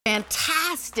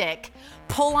Fantastic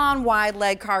pull-on wide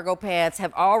leg cargo pants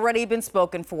have already been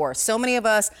spoken for. So many of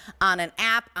us on an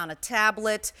app, on a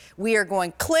tablet, we are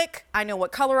going click. I know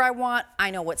what color I want.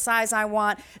 I know what size I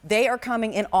want. They are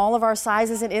coming in all of our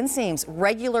sizes and inseams,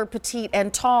 regular, petite,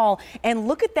 and tall. And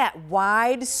look at that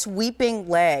wide sweeping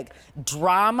leg.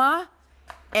 Drama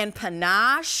and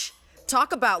panache.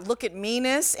 Talk about look at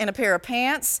meanness in a pair of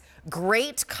pants.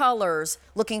 Great colors,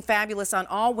 looking fabulous on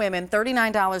all women,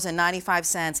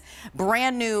 $39.95.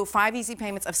 Brand new, 5 easy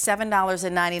payments of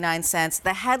 $7.99.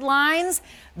 The headlines,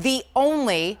 the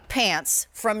only pants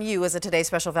from you as a Today's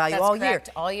Special Value. That's all correct,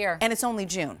 year. all year. And it's only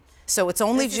June. So it's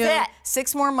only This is June. it.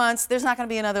 6 more months. There's not going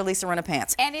to be another Lisa Rinna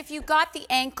pants. And if you got the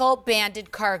ankle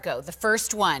banded cargo, the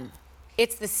first one,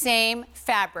 it's the same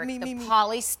fabric, the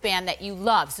poly span that you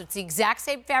love. So it's the exact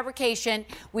same fabrication.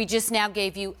 We just now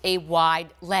gave you a wide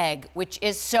leg, which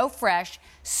is so fresh,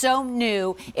 so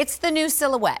new. It's the new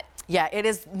silhouette. Yeah, it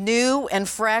is new and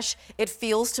fresh. It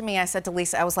feels to me, I said to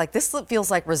Lisa, I was like, this feels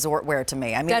like resort wear to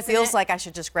me. I mean, Doesn't it feels it? like I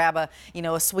should just grab a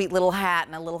sweet little hat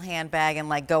and a little handbag and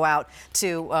like go out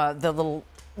to the little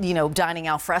dining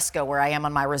al fresco where I am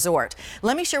on my resort.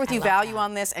 Let me share with you value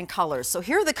on this and colors. So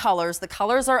here are the colors. The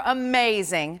colors are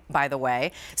amazing, by the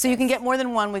way. So you can get more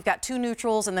than one. We've got 2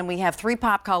 neutrals and then we have 3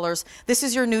 pop colors. This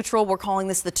is your neutral. We're calling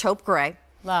this the taupe gray.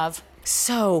 Love.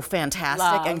 So fantastic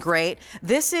Love. and great.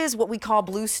 This is what we call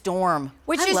Blue Storm.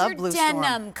 Which I is love your Blue denim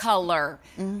Storm. color.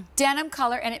 Denim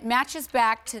color, and it matches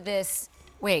back to this.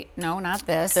 Wait, no, not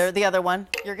this. They're the other one.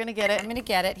 You're going to get it. I'm going to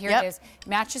get it. Here Yep. it is.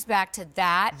 Matches back to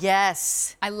that.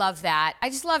 Yes. I love that. I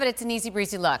just love it. It's an easy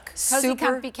breezy look. Cozy, Super.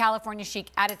 comfy, California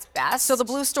chic at its best. So the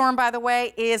Blue Storm, by the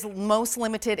way, is most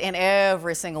limited in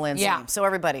every single inseam. Yeah. So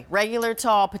everybody, regular,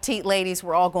 tall, petite ladies,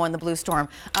 we're all going the Blue Storm.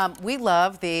 We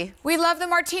love the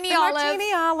martini olive.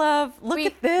 martini olive. Look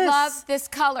at this. We love this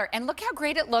color. And look how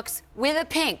great it looks with a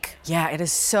pink. Yeah, it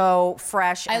is so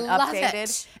fresh and I love updated.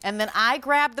 it. And then I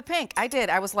grabbed the pink. I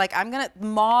did. I was like,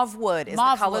 mauve wood is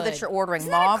the color that you're ordering.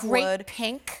 Isn't Mauve that a great wood.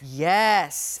 pink?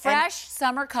 Yes. Fresh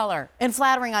summer color. And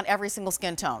flattering on every single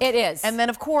skin tone. It is. And then,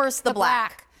 of course, the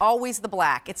black. Always the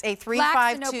black. It's a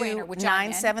Black's the no-brainer, which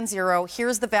I'm in. 352-970.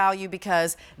 Here's the value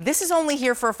because this is only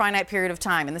here for a finite period of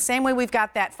time. In the same way we've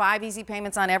got that 5 easy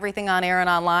payments on everything on air and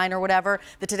online or whatever,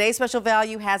 the Today's Special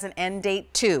Value has an end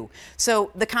date too.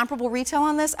 So the comparable retail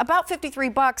on this, about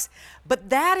 $53, but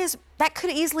that could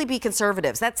easily be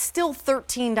conservatives. That's still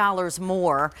 $13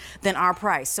 more than our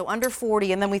price. So under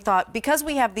 40. And then we thought, because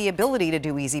we have the ability to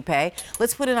do easy pay,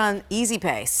 let's put it on easy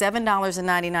pay,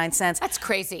 $7.99. That's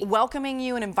crazy. Welcoming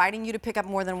you and inviting you to pick up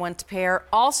more than one pair.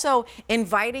 Also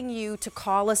inviting you to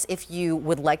call us if you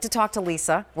would like to talk to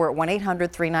Lisa. We're at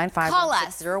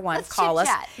 1-800-395-1601. Let's Call us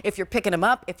chit-chat. if you're picking them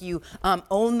up, if you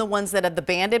own the ones that have the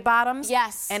banded bottoms.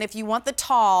 Yes. And if you want the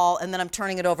tall, and then I'm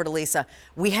turning it over to Lisa.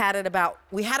 We had about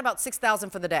 6,000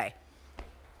 for the day.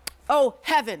 Oh,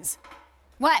 heavens.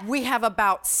 What? We have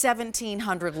about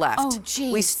 1,700 left. Oh,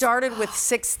 geez. We started with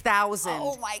 6,000.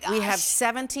 Oh, my gosh. We have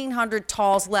 1,700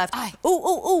 talls left. Aye.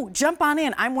 Ooh, jump on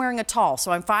in. I'm wearing a tall,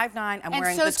 so I'm 5'9". I'm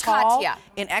wearing the so's tall Katya.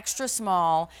 in extra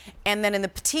small. And then in the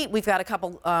petite, we've got a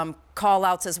couple call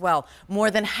outs as well. More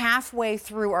than halfway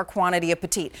through our quantity of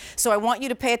petite. So I want you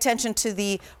to pay attention to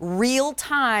the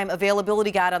real-time availability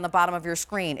guide on the bottom of your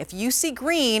screen. If you see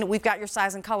green, we've got your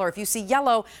size and color. If you see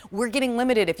yellow, we're getting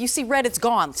limited. If you see red, it's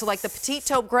gone. So like the petite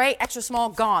taupe gray, extra small,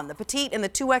 gone. The petite and the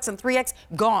 2X and 3X,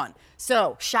 gone.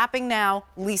 So shopping now.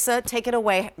 Lisa, take it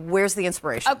away. Where's the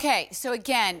inspiration? Okay, so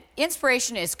again,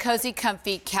 inspiration is cozy,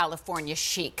 comfy, California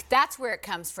chic. That's where it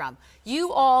comes from.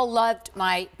 You all loved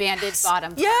my banded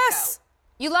bottom cargo. Yes.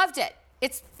 You loved it.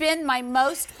 It's been my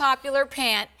most popular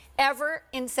pant ever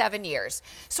in 7 years.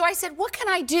 So I said, what can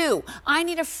I do? I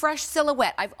need a fresh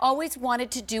silhouette. I've always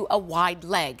wanted to do a wide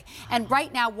leg. And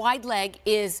right now, wide leg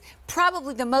is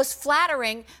probably the most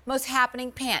flattering, most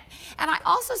happening pant. And I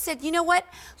also said, you know what?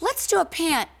 Let's do a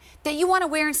pant that you want to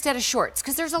wear instead of shorts.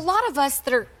 Because there's a lot of us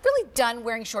that are really done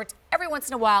wearing shorts. Every once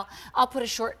in a while, I'll put a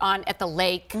short on at the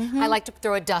lake. I like to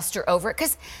throw a duster over it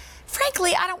because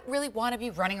frankly, I don't really want to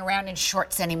be running around in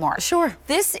shorts anymore. Sure.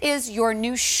 This is your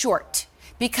new short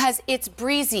because it's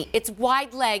breezy, it's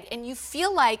wide leg, and you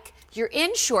feel like you're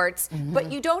in shorts, but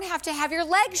you don't have to have your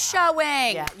legs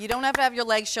showing. Yeah, you don't have to have your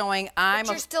legs showing. But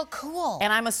you're still cool.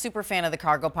 And I'm a super fan of the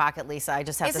cargo pocket, Lisa. I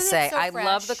just have Isn't to it say, so I fresh?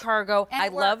 love the cargo. And I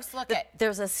it love works. Look that it.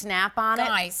 there's a snap on it.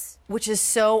 Nice. Which is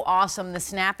so awesome. The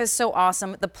snap is so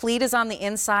awesome. The pleat is on the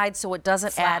inside, so it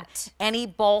doesn't add Flat. any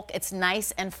bulk. It's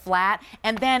nice and flat.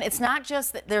 And then it's not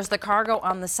just that there's the cargo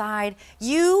on the side.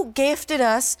 You gifted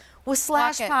us with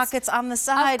slash pockets on the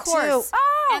side, Of course. too.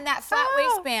 Oh, And that flat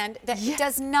waistband that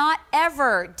does not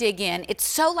ever dig in. It's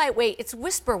so lightweight. It's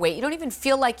whisper weight. You don't even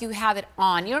feel like you have it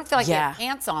on. You don't feel like you have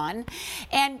pants on.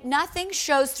 And nothing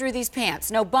shows through these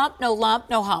pants. No bump, no lump,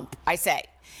 no hump, I say.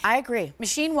 I agree.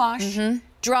 Machine wash,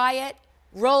 dry it,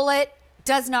 roll it,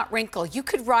 does not wrinkle. You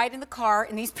could ride in the car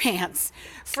in these pants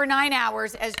for 9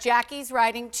 hours as Jackie's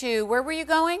riding to, where were you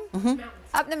going?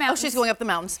 Up in the mountains. Oh, she's going up the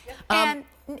mountains. And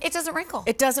it doesn't wrinkle.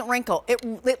 It doesn't wrinkle. It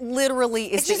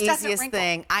literally is the easiest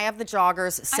thing. I have the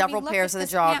joggers, several pairs of the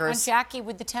joggers. Pant on Jackie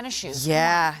with the tennis shoes.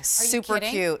 Yeah, super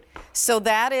cute. So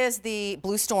that is the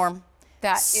Blue Storm.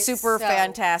 That is super so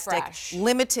fantastic. fresh.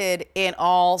 Limited in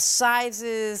all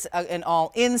sizes, in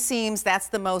all inseams. That's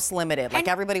the most limited. Like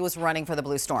everybody was running for the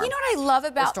Blue Storm. You know what I love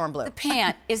about Storm Blue. the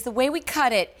pant is the way we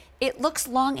cut it. It looks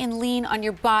long and lean on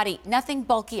your body. Nothing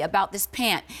bulky about this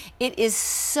pant. It is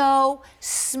so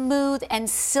smooth and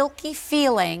silky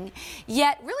feeling,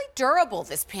 yet really durable,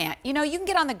 this pant. You know, you can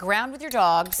get on the ground with your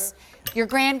dogs, your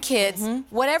grandkids,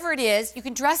 whatever it is. You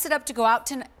can dress it up to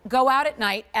go out at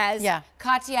night, as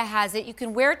Katya has it. You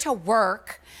can wear it to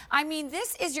work. I mean,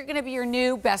 this is going to be your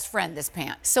new best friend, this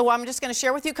pant. So I'm just going to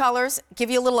share with you colors, give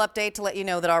you a little update to let you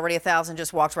know that already 1,000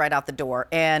 just walked right out the door.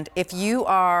 And if you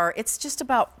are, it's just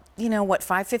about, you know what,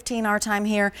 5:15 our time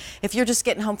here. If you're just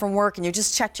getting home from work and you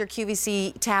just checked your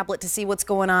QVC tablet to see what's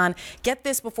going on, get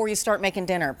this before you start making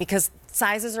dinner, because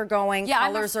sizes are going,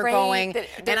 colors are going,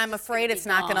 and I'm afraid it's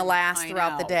not going to last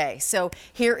throughout the day. So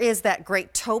here is that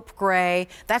great taupe gray.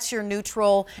 That's your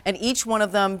neutral, and each one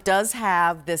of them does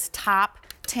have this top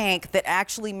tank that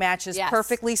actually matches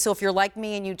perfectly. So if you're like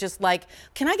me and you just like,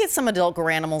 can I get some adult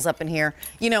Garanimals up in here?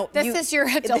 You know, this is your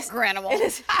adult Garanimal. It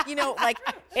is, you know, like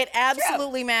it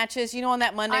absolutely matches. You know, on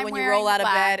that Monday when you roll out of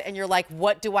bed and you're like,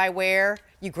 what do I wear?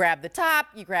 You grab the top,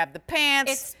 you grab the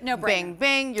pants. It's no brainer. Bing,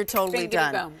 bing, you're totally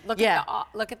done. Boom.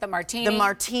 Look at the martini. The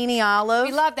martini olive.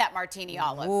 We love that martini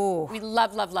olive. Ooh. We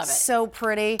love it. So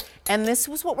pretty. And this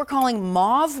was what we're calling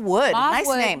mauve wood. Nice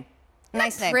name.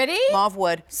 Nice name. Pretty. Mauve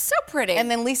wood. So pretty. And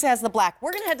then Lisa has the black.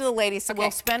 We're going to head to the ladies, so we'll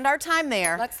spend our time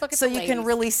there. Let's look at so the you can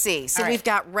really see. So we've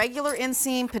got regular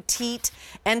inseam, petite,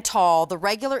 and tall. The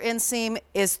regular inseam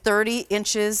is 30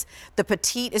 inches. The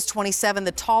petite is 27.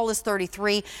 The tall is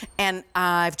 33. And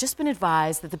I've just been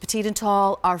advised that the petite and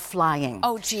tall are flying.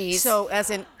 Oh, geez. So as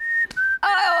in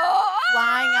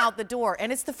flying out the door.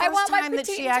 And it's the first time that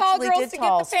she actually did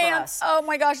talls for us. Oh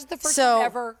my gosh, it's the first time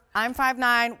ever. I'm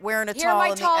 5'9", wearing a tall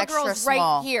in the extra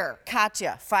small. Right here.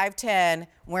 Katya, 5'10",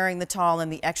 wearing the tall in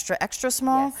the extra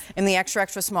small, in the extra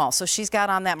small. So she's got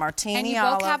on that martini and you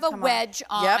olive. both have a wedge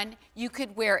on. Yep. You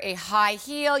could wear a high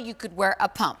heel. You could wear a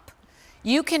pump.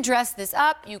 You can dress this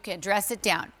up. You can dress it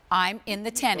down. I'm in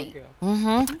the tenny.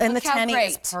 And the tenny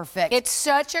is perfect. It's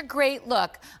such a great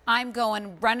look. I'm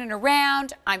going running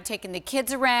around. I'm taking the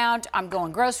kids around. I'm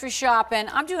going grocery shopping.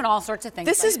 I'm doing all sorts of things.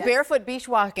 This is barefoot beach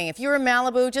walking. If you're in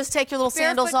Malibu, just take your little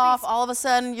sandals off. All of a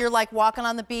sudden, you're like walking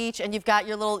on the beach, and you've got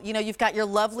your little, you know, you've got your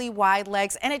lovely wide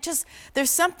legs, and it just, there's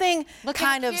something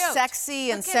kind of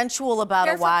sexy and sensual about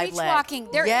a wide leg. Walking.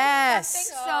 There is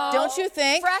something so don't you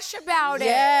think? Fresh about it.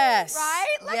 Yes.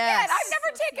 Right? Look at it. I've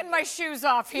never taken my shoes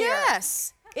off here.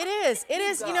 Yes, it is. It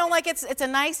is. You know, like it's a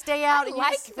nice day out, and you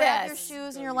just grab your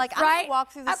shoes, and you're like, I'm gonna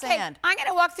walk through the sand. I'm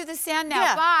gonna walk through the sand now.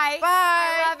 Yeah. Bye. Bye.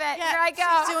 I love it. Here I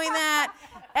go. She's doing that.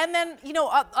 And then, you know,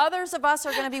 others of us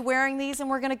are going to be wearing these, and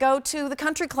we're going to go to the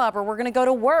country club, or we're going to go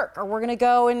to work, or we're going to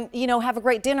go and, you know, have a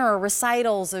great dinner or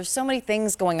recitals. There's so many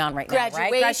things going on right now, right?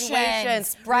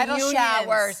 Graduations, bridal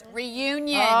showers,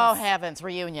 reunions. Oh, heavens,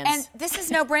 reunions. And this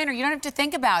is no brainer. You don't have to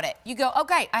think about it. You go,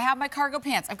 okay, I have my cargo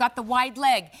pants. I've got the wide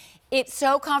leg. It's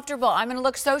so comfortable. I'm going to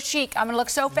look so chic. I'm going to look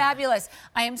so fabulous.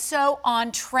 I am so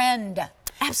on trend.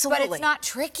 Absolutely. But it's not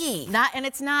tricky. And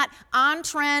it's not on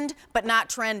trend, but not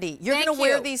trendy. You're going to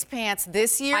wear these pants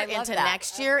this year, into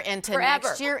next year, into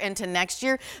next year, into next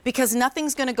year, because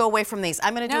nothing's going to go away from these.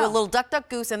 I'm going to do a little duck, duck,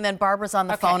 goose, and then Barbara's on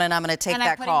the phone, and I'm going to take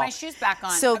that call. And I'm putting my shoes back on.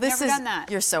 So I've never done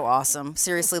that. You're so awesome.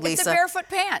 Seriously, Lisa. It's a barefoot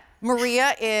pant.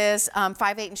 Maria is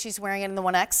 5'8", and she's wearing it in the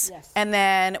 1X. Yes. And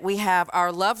then we have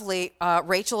our lovely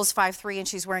Rachel is 5'3", and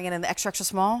she's wearing it in the extra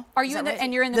small. Are you in the,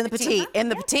 and you're in the petite? In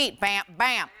the petite. Bam,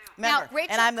 bam. Remember, now,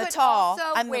 Rachel and I'm the tall.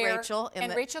 I'm the wear, Rachel.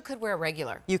 And Rachel could wear a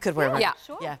regular. You could wear a regular. Yeah,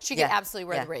 sure. Yeah. She could absolutely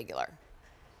wear the regular.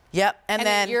 Yep, and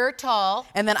then you're tall.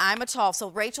 And then I'm a tall. So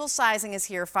Rachel's sizing is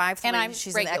here, 5'3". And I'm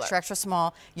She's regular. in the extra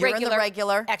small. You're in the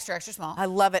regular. Extra small. I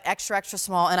love it. Extra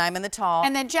small. And I'm in the tall.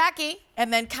 And then Jackie.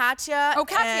 And then Katya. Oh,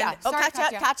 Katya.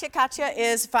 Katya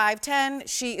is 5'10".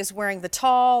 She is wearing the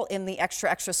tall in the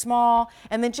extra small.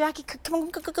 And then Jackie, come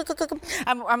on.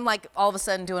 I'm like all of a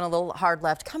sudden doing a little hard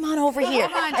left. Come on over here.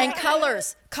 And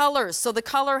colors. So the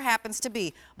color happens to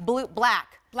be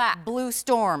black, Blue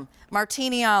Storm,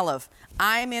 Martini Olive.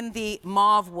 I'm in the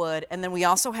mauve wood, and then we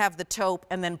also have the taupe,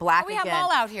 and then black again. We have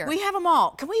all out here. We have them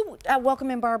all. Can we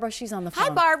welcome in Barbara? She's on the phone. Hi,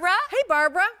 Barbara. Hey,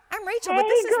 Barbara. I'm Rachel, but Hey,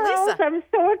 this is girls, Lisa. I'm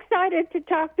so excited to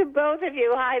talk to both of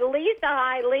you. Hi, Lisa.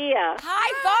 Hi, Leah.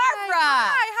 Hi, Barbara.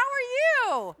 Hi,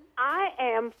 how are you? I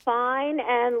am fine.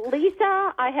 And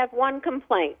Lisa, I have one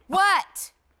complaint.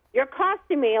 What? You're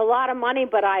costing me a lot of money,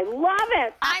 but I love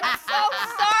it. I'm so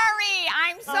sorry.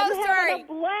 I'm so sorry. Having a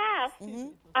blast.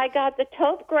 I got the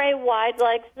taupe gray wide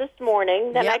legs this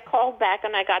morning. Then I called back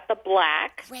and I got the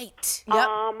black. Great. Yep.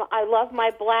 I love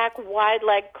my black wide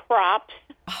leg crops.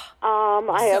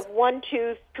 I have 1,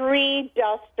 2, 3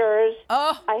 dusters.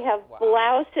 Oh. I have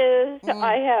blouses.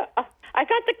 I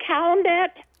got the cow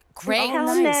neck. Great. Cow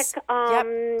nice.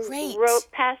 neck. Great.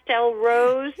 Pastel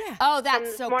rose. Yeah. Oh,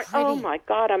 that's so pretty. Oh my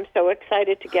God, I'm so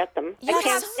excited to get them. You I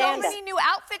can't have so stand many it. new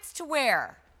outfits to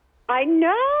wear. I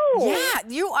know. Yeah,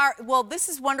 you are. Well, this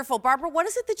is wonderful. Barbara, what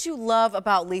is it that you love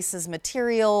about Lisa's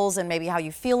materials and maybe how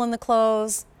you feel in the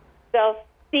clothes? The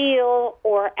feel,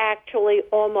 or actually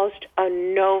almost a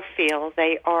no feel.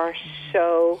 They are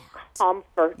so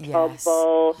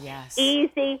comfortable. Yes.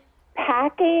 Easy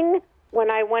packing. When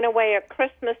I went away at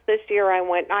Christmas this year,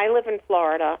 I live in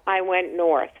Florida. I went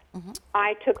north.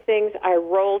 I took things, I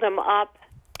rolled them up,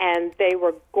 and they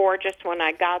were gorgeous when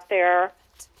I got there.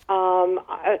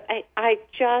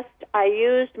 I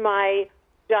used my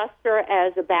duster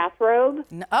as a bathrobe.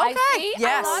 Okay. I see.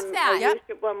 Yes. I love that. I used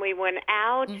it when we went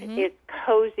out. It's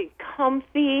cozy,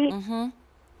 comfy.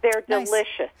 They're Nice.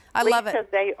 delicious. I love Lisa,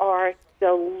 it. they are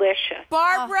delicious.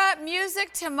 Barbara,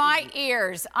 music to my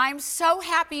ears. I'm so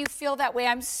happy you feel that way.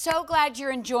 I'm so glad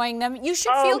you're enjoying them. You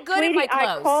should feel good sweetie, in my I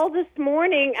clothes. called this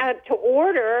morning to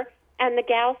order, and the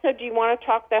gal said, "Do you want to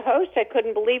talk to the host?" I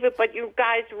couldn't believe it, but you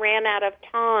guys ran out of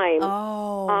time.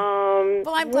 Oh.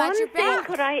 Well, I'm glad you're One thing, back.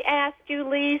 could I ask you,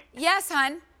 Lise? Yes,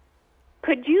 hon.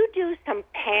 Could you do some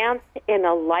pants in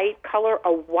a light color,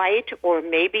 a white, or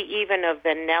maybe even a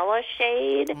vanilla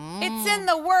shade? It's in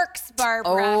the works,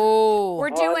 Barbara. Oh.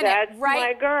 We're doing that's it,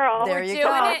 right? my girl. There We're you doing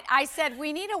go. it. I said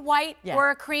we need a white Yeah.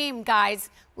 or a cream, guys.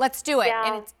 Let's do it. Yeah.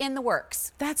 And it's in the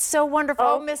works. That's so wonderful.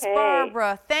 Oh, Miss Okay.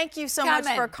 Barbara, thank you so much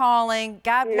Coming. for calling.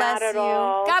 God bless Not at you.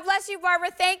 all. God bless you, Barbara.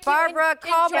 Thank you. Barbara,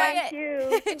 call enjoy back. it.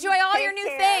 Thank you. Enjoy all Take your new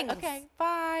care. things. Okay,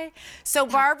 bye. So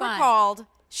Barbara fun. called.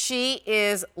 She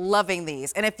is loving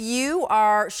these. And if you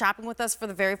are shopping with us for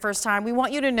the very first time, we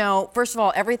want you to know, first of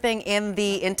all, everything in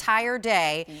the entire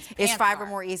day is pants 5 or are.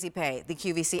 more easy pay. The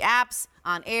QVC apps,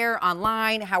 on air,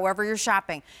 online, however you're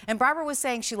shopping. And Barbara was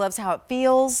saying she loves how it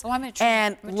feels Oh, I'm gonna try-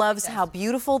 and I'm gonna loves try this. how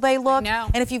beautiful they look. know.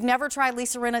 And if you've never tried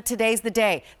Lisa Rinna, today's the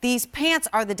day. These pants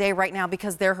are the day right now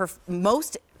because they're her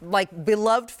most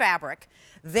beloved fabric.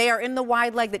 They are in the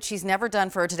wide leg that she's never done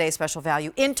for a today's special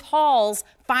value. In talls,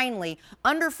 finally,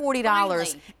 under $40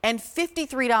 Finally. and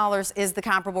 $53 is the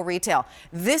comparable retail.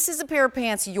 This is a pair of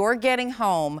pants you're getting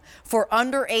home for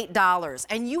under $8.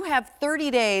 And you have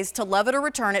 30 days to love it or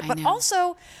return it, but know.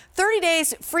 also 30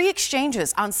 days free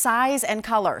exchanges on size and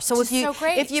color. So Which is so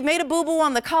great. if you made a boo-boo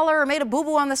on the color or made a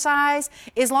boo-boo on the size,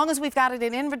 as long as we've got it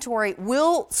in inventory,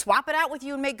 we'll swap it out with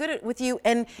you and make good with you,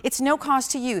 and it's no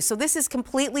cost to you. So this is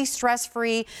completely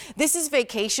stress-free. This is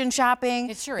vacation shopping.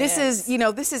 It sure this is.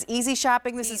 this is easy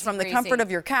shopping. This is Easy from the breezy. comfort of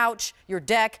your couch, your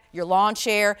deck, your lawn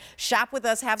chair. Shop with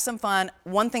us, have some fun.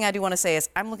 One thing I do want to say is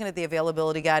I'm looking at the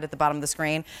availability guide at the bottom of the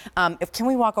screen. Can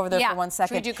we walk over there Yeah. for 1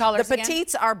 second? Should we do colors The again?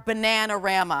 petites are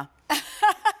Bananarama.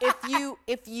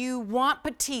 if you want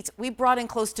petites, we brought in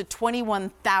close to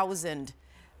 21,000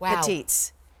 Wow.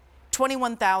 petites.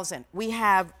 21,000. We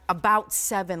have about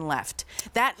 7 left.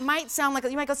 That might sound like,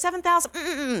 you might go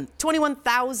 7,000.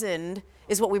 21,000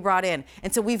 is what we brought in.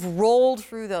 And so we've rolled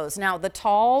through those. Now the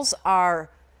talls are,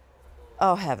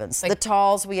 oh heavens. The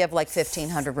talls, we have like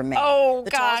 1,500 remaining. Oh,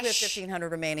 the talls, we have gosh. 1,500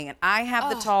 remaining. And I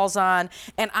have the talls on.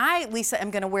 And I, Lisa,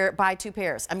 am going to buy 2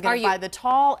 pairs. I'm Are going to you? buy the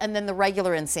tall and then the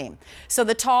regular inseam. So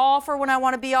the tall for when I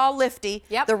want to be all lifty.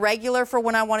 Yep. The regular for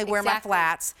when I want to wear my Exactly.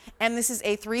 flats. And this is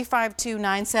a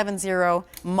 352970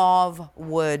 mauve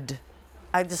wood.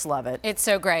 I just love it. It's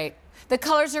so great. The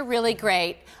colors are really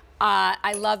great.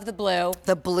 I love the blue.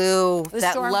 The blue,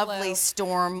 that storm lovely blue.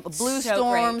 storm, blue So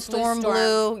storm, great. storm Blue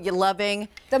blue, storm. you're loving.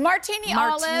 The martini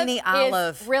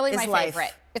Olive is really is my life.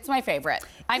 favorite. It's my favorite.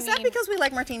 Is that because we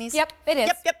like martinis? Yep, it is.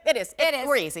 Yep, it is. It is.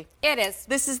 We're easy. It is.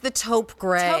 This is the taupe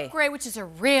gray. Taupe gray, which is a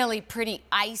really pretty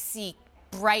icy,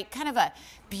 bright, kind of a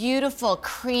beautiful,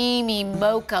 creamy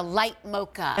mocha, light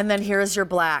mocha. And then here's your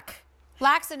black.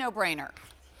 Black's a no-brainer.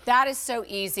 That is so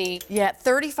easy. Yeah,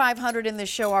 3,500 in this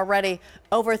show already,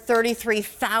 over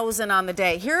 33,000 on the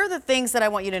day. Here are the things that I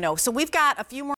want you to know. So we've got a few more